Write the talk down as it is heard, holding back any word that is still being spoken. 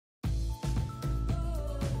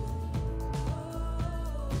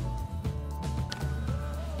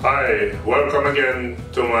Hi, welcome again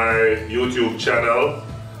to my YouTube channel.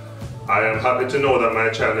 I am happy to know that my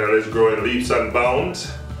channel is growing leaps and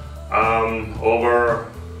bounds.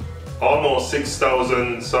 Over almost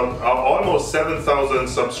 6,000, almost 7,000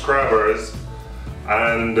 subscribers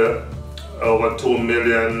and over 2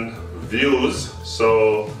 million views.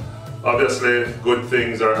 So obviously good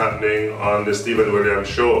things are happening on the Stephen Williams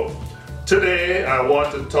Show. Today I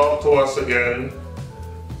want to talk to us again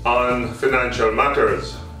on financial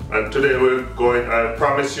matters. And today I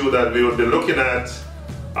promise you that we will be looking at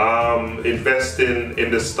investing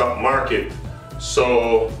in the stock market.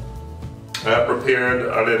 So I have prepared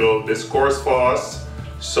a little discourse for us.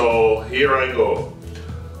 So here I go.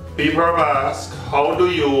 People have asked, how do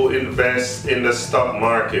you invest in the stock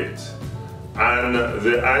market? And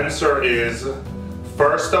the answer is,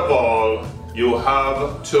 first of all, you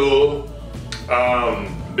have to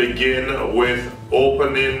begin with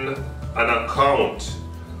opening an account.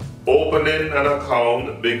 Opening an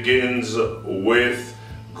account begins with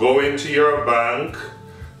going to your bank,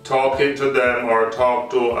 talking to them, or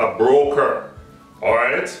talk to a broker,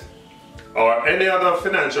 alright? Or any other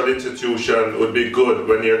financial institution would be good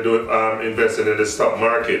when you're investing in the stock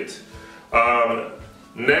market.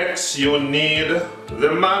 Next, you need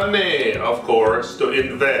the money, of course, to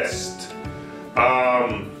invest.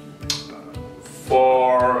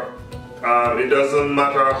 It doesn't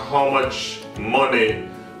matter how much money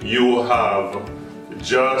you have,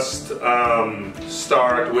 just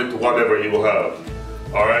start with whatever you have.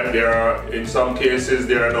 Alright, in some cases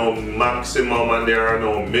there are no maximum and there are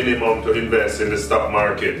no minimum to invest in the stock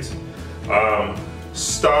market.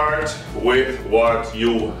 Start with what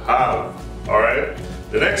you have. Alright,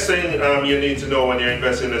 the next thing you need to know when you're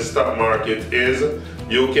investing in the stock market is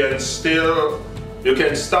you can start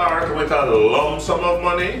with a lump sum of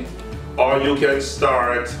money, or you can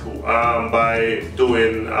start by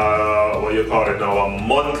doing what you call it now, a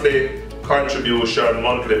monthly contribution,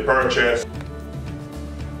 monthly purchase.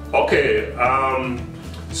 Okay,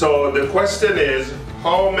 so the question is,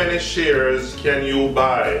 how many shares can you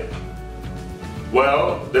buy?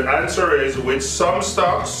 Well, the answer is, with some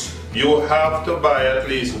stocks you have to buy at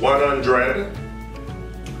least 100.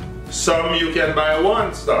 Some you can buy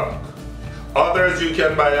one stock. Others you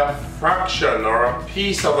can buy a fraction or a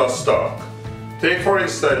piece of a stock. Take for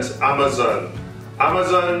instance Amazon.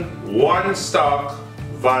 Amazon, one stock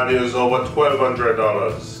values over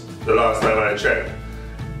 $1,200 the last time I checked.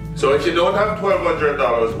 So if you don't have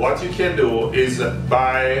 $1,200, what you can do is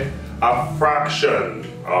buy a fraction,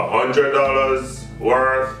 $100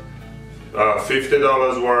 worth,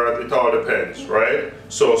 $50 worth, it all depends, right?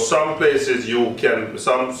 So some places you can,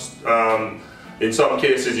 in some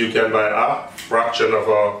cases you can buy a fraction of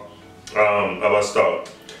a stock.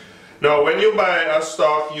 Now when you buy a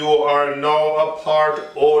stock, you are now a part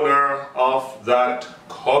owner of that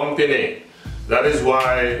company. That is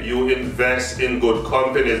why you invest in good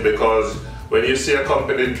companies, because when you see a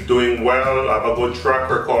company doing well, have a good track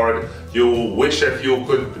record, you wish if you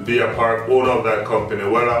could be a part owner of that company.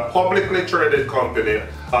 Well, a publicly traded company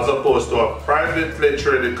as opposed to a privately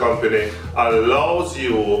traded company allows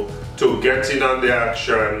you to get in on the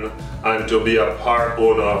action and to be a part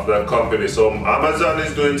owner of that company. So Amazon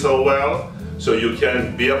is doing so well, so you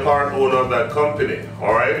can be a part owner of that company,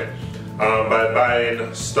 alright, by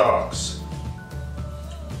buying stocks.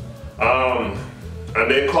 And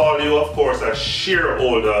they call you, of course, a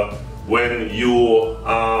shareholder when you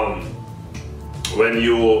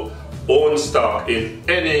own stock in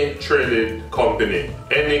any traded company,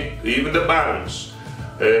 even the banks,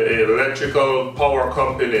 electrical power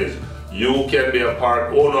companies. You can be a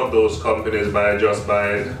part owner of those companies by just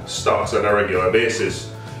buying stocks on a regular basis.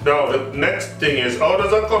 Now the next thing is, how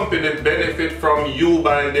does a company benefit from you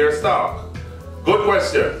buying their stock? Good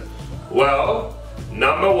question. Well,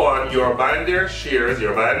 number one, you're buying their shares,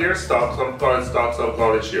 you're buying their stocks, some call it stocks, some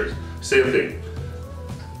call it shares. Same thing.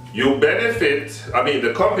 You benefit,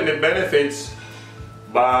 the company benefits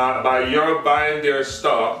by your buying their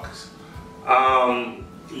stocks.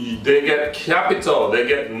 They get capital, they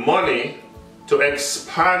get money to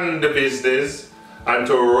expand the business and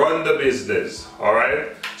to run the business,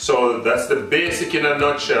 alright? So that's the basic in a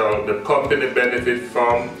nutshell. The company benefit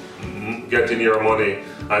from getting your money,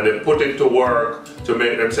 and they put it to work to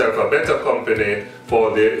make themselves a better company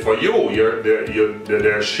for you,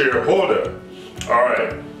 their shareholder.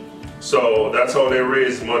 Alright, so that's how they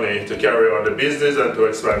raise money to carry on the business and to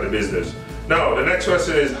expand the business. Now the next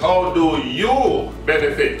question is, how do you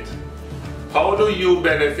benefit? How do you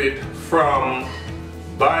benefit from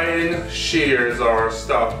buying shares or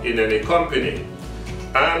stock in any company?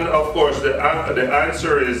 And of course, the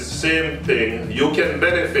answer is same thing. You can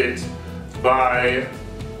benefit by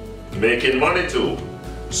making money too.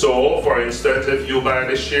 So, for instance, if you buy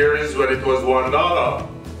the shares when it was $1,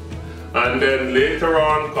 and then later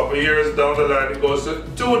on, a couple years down the line, it goes to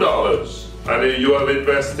 $2, and then you have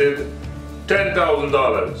invested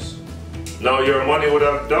 $10,000. Now your money would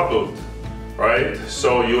have doubled, right?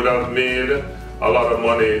 So you would have made a lot of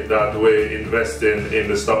money that way investing in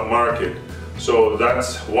the stock market. So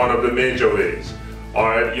that's one of the major ways.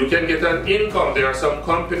 Alright, you can get an income. There are some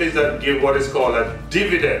companies that give what is called a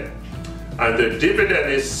dividend. And the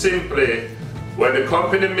dividend is simply when the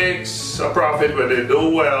company makes a profit, when they do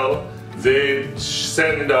well, they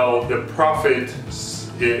send out the profit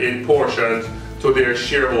in portions to their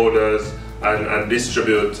shareholders and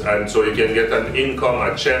distribute, and so you can get an income,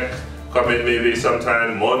 a check coming maybe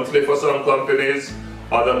sometime monthly for some companies.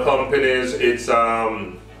 Other companies it's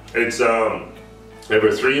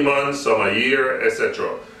every 3 months, some a year,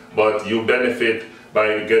 etc. But you benefit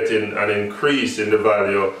by getting an increase in the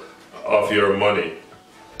value of your money.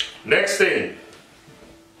 Next thing,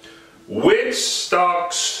 which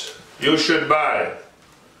stocks you should buy?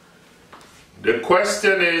 The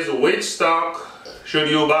question is, which stock should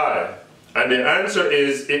you buy? And the answer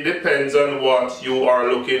is, it depends on what you are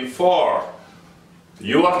looking for.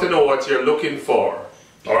 You have to know what you're looking for.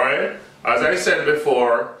 Alright? As I said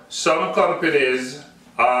before, some companies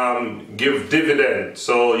give dividend.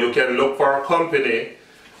 So you can look for a company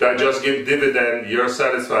that just give dividend, you're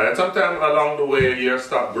satisfied. And sometimes along the way your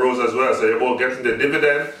stock grows as well. So you're both getting the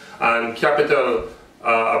dividend and capital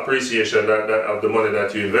appreciation of the money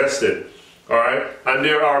that you invested. Alright, and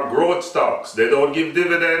there are growth stocks. They don't give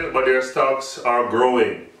dividend, but their stocks are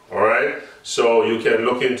growing. Alright, so you can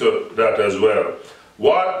look into that as well.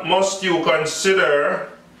 What must you consider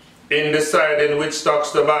in deciding which stocks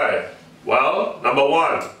to buy? Well, number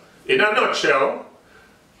one, in a nutshell,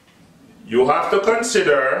 you have to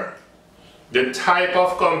consider the type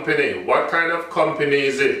of company. What kind of company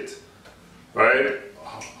is it? Right?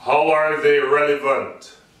 How are they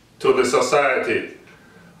relevant to the society?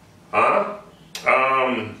 Huh?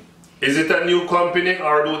 Is it a new company,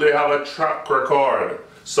 or do they have a track record?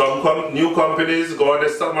 Some new companies go on the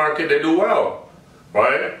stock market, they do well,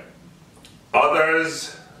 right?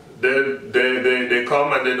 Others, they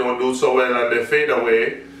come and they don't do so well and they fade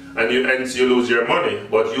away, and hence you lose your money.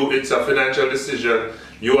 But it's a financial decision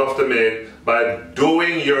you have to make by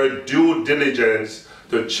doing your due diligence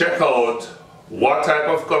to check out what type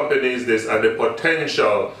of company is this and the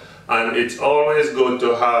potential. And it's always good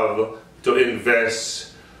to invest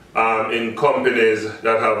in companies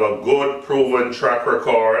that have a good proven track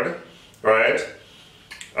record, right?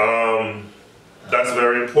 That's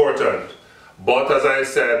very important. But as I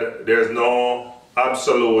said, there's no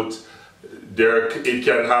absolute. It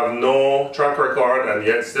can have no track record, and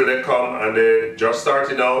yet still they come and they just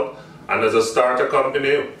started out, and as a starter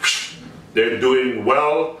company, they're doing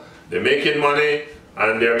well, they're making money,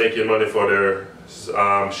 and they're making money for their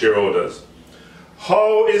shareholders.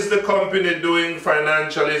 How is the company doing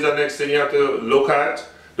financially is the next thing you have to look at.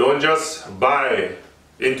 Don't just buy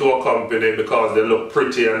into a company because they look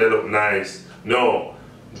pretty and they look nice. No,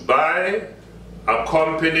 buy a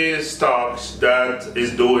company stocks that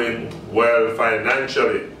is doing well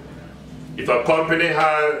financially. If a company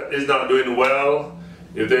is not doing well,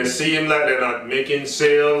 if they seem like they're not making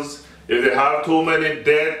sales, if they have too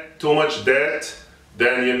much debt,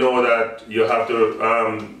 then you know that you have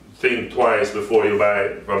to think twice before you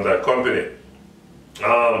buy from that company.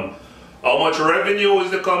 How much revenue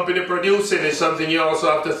is the company producing is something you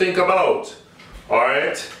also have to think about.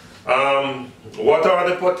 Alright? What are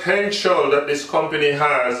the potential that this company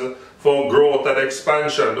has for growth and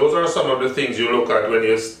expansion? Those are some of the things you look at when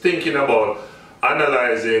you're thinking about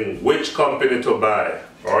analyzing which company to buy.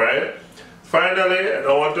 Alright? Finally, I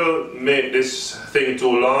don't want to make this thing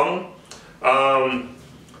too long.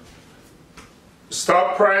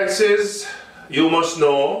 Stock prices, you must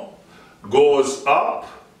know, goes up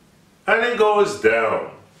and it goes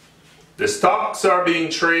down. The stocks are being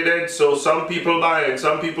traded, so some people buy it,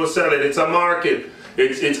 some people sell it. It's a market.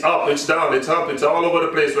 It's up, it's down, it's up, it's all over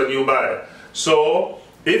the place when you buy. So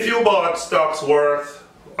if you bought stocks worth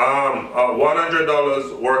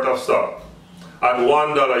 $100 worth of stock, at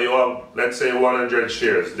 $1 you have, let's say, 100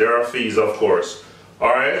 shares. There are fees, of course.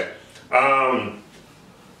 Alright?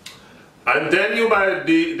 And then you buy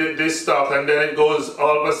this stock, and then it goes,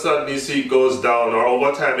 all of a sudden you see it goes down, or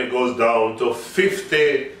over time it goes down to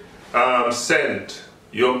 50 cents.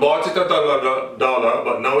 You bought it at $1,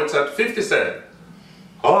 but now it's at 50 cents.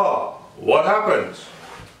 Oh, what happens?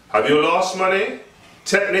 Have you lost money?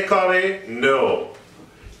 Technically, no.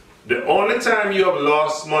 The only time you have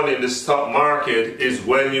lost money in the stock market is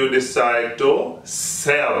when you decide to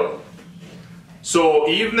sell. So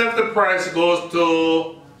even if the price goes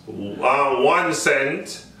to 1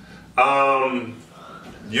 cent,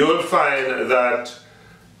 you'll find that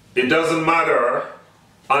it doesn't matter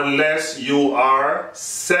unless you are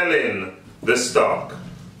selling the stock.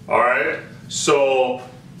 Alright? So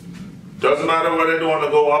doesn't matter whether you want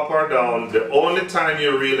to go up or down. The only time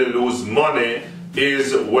you really lose money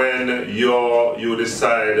is when you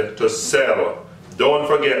decide to sell. Don't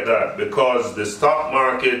forget that, because the stock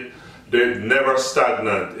market, they're never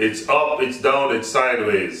stagnant. It's up, it's down, it's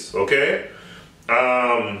sideways. Okay?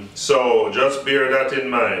 So just bear that in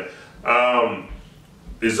mind.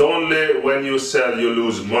 It's only when you sell you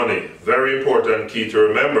lose money. Very important key to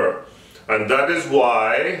remember. And that is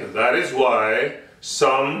why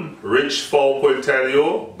some rich folk will tell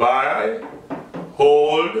you, buy,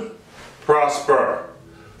 hold, prosper.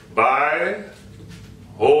 Buy it,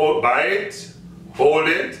 hold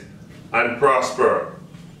it, and prosper.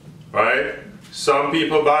 Right? Some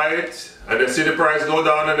people buy it and they see the price go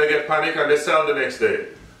down and they get panic and they sell the next day.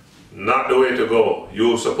 Not the way to go.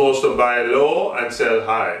 You're supposed to buy low and sell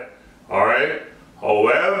high. Alright?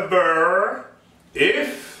 However,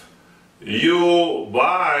 if you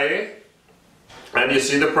buy and you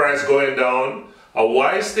see the price going down, a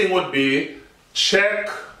wise thing would be check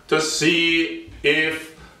to see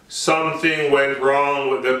if something went wrong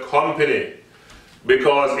with the company.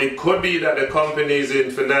 Because it could be that the company is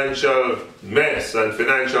in financial mess and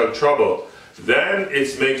financial trouble. Then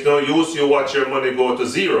it makes no use you watch your money go to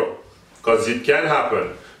zero, because it can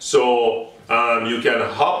happen. So you can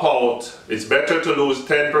hop out. It's better to lose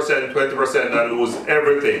 10%, 20% than lose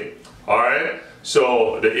everything. Alright?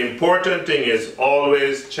 So the important thing is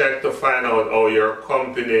always check to find out how your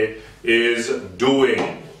company is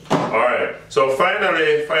doing. Alright, so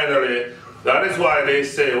finally, that is why they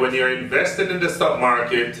say when you're invested in the stock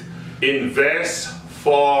market, invest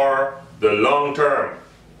for the long term.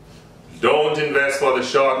 Don't invest for the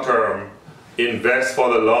short term, invest for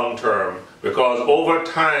the long term. Because over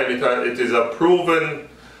time, it is a proven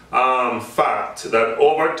fact that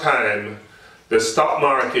over time, the stock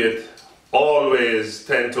market always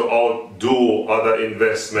tend to outdo other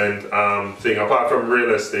investment thing, apart from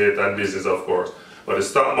real estate and business, of course. But the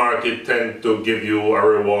stock market tend to give you a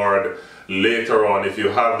reward later on if you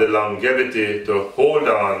have the longevity to hold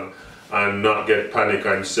on and not get panic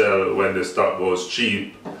and sell when the stock goes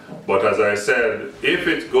cheap. But as I said, if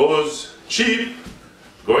it goes cheap,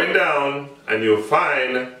 going down, and you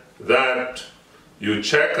find that you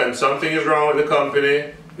check and something is wrong with the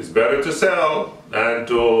company, it's better to sell than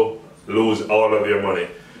to lose all of your money.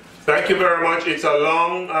 Thank you very much. It's a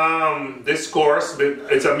long discourse.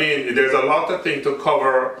 There's a lot of things to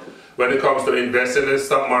cover when it comes to investing in the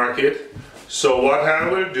stock market. So what I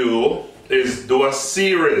will do is do a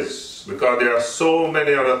series, because there are so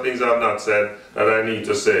many other things I've not said that I need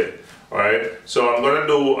to say. Alright, so I'm going to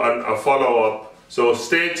do a follow-up. So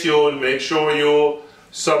stay tuned. Make sure you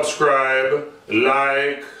subscribe,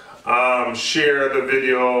 like, share the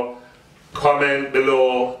video, comment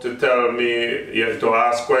below to tell me, to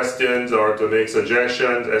ask questions or to make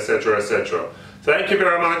suggestions, etc., etc. Thank you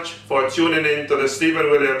very much for tuning in to the Stephen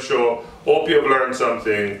Williams Show. Hope you've learned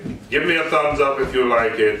something. Give me a thumbs up if you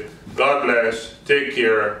like it. God bless. Take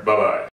care. Bye-bye.